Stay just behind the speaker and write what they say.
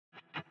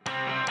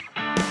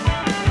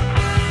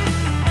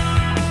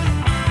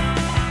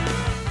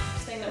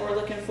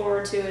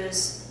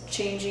is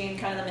changing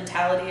kind of the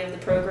mentality of the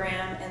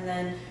program, and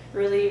then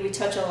really we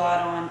touch a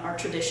lot on our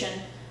tradition,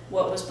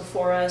 what was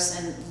before us,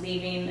 and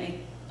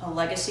leaving a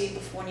legacy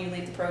before when you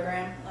leave the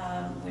program.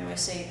 We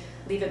always say,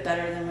 leave it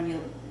better than when you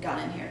got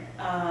in here.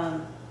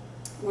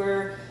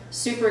 We're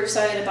super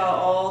excited about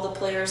all the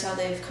players, how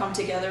they've come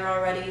together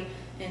already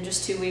in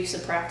just 2 weeks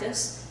of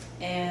practice,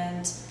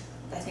 and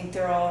I think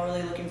they're all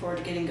really looking forward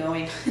to getting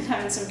going and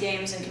having some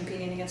games and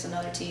competing against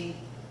another team.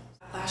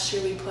 Last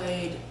year we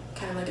played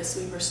kind of like a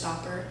sweeper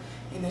stopper,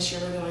 and this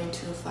year we're going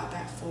to a flat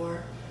back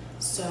four.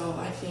 So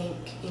I think,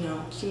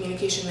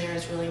 communication there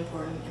is really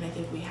important, and I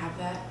think we have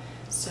that.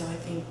 So I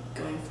think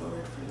going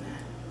forward from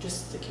that,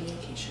 just the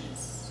communication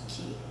is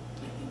key,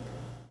 I think.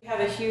 We have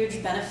a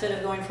huge benefit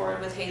of going forward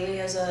with Haley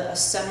as a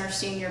center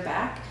senior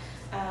back,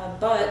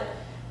 but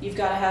you've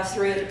got to have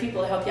 3 other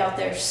people to help you out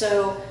there.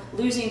 So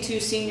losing 2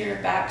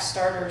 senior back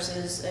starters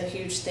is a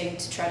huge thing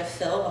to try to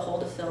fill, a hole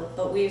to fill.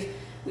 But we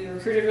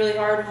recruited really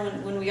hard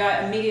when we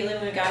got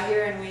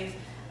here, and we've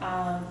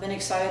been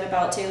excited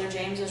about Taylor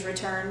James's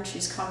return.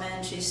 She's come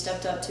in, she's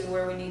stepped up to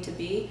where we need to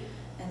be.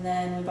 And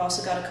then we've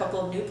also got a couple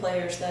of new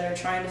players that are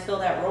trying to fill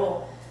that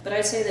role. But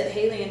I'd say that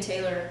Haley and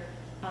Taylor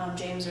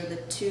James are the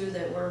 2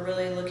 that we're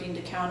really looking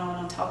to count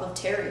on top of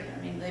Terry.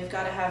 I mean, they've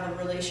got to have a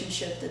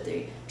relationship that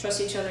they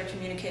trust each other,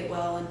 communicate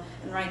well,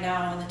 and right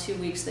now in the 2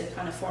 weeks they've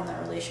kind of formed that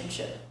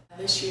relationship.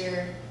 This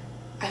year,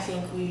 I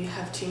think we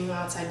have 2 new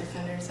outside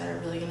defenders that are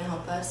really going to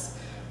help us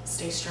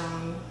stay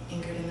strong,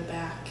 anchored in the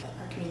back.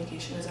 Our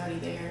communication is already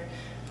there,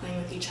 playing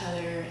with each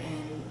other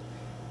and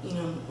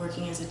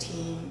working as a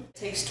team. It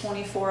takes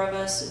 24 of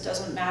us. It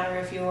doesn't matter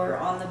if you're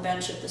on the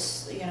bench at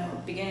the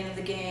beginning of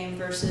the game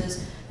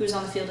versus who's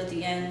on the field at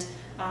the end.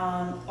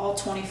 All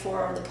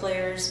 24 of the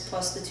players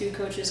plus the 2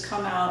 coaches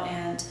come out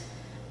and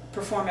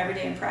perform every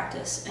day in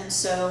practice, and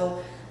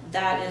so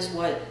that is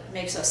what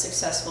makes us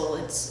successful.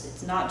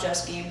 It's not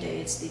just game day,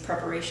 it's the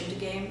preparation to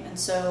game, and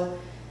so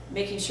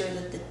making sure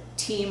that the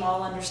team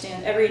all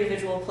understand every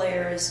individual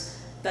player is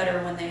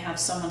better when they have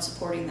someone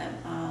supporting them,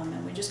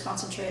 and we just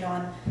concentrate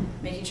on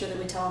making sure that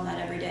we tell them that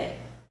every day.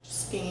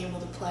 Just being able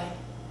to play,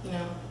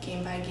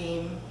 game by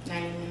game,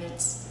 90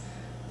 minutes,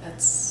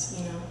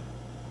 that's,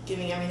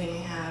 giving everything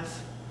I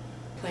have.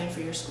 Playing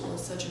for your school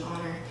is such an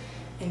honor,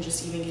 and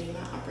just even getting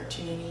that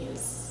opportunity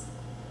is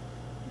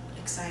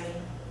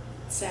exciting.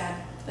 It's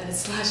sad that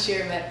it's last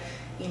year,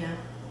 but,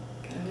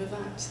 gotta move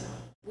on, so.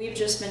 We've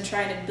just been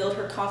trying to build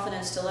her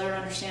confidence to let her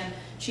understand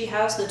she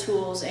has the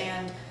tools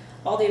and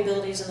all the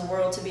abilities in the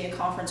world to be a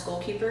conference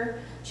goalkeeper.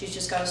 She's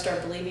just got to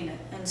start believing it.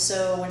 And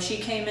so when she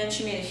came in,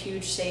 she made a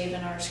huge save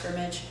in our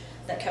scrimmage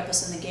that kept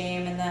us in the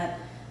game, and that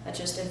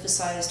just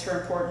emphasized her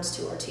importance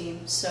to our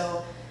team.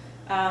 So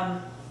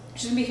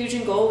she's gonna be huge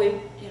in goal.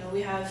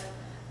 We have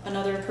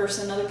another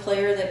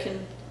player that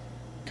can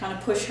kind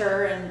of push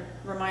her and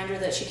remind her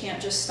that she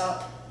can't just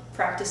stop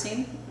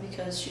practicing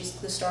because she's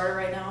the starter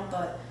right now.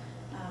 But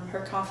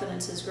her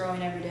confidence is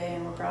growing every day,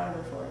 and we're proud of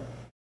her for it.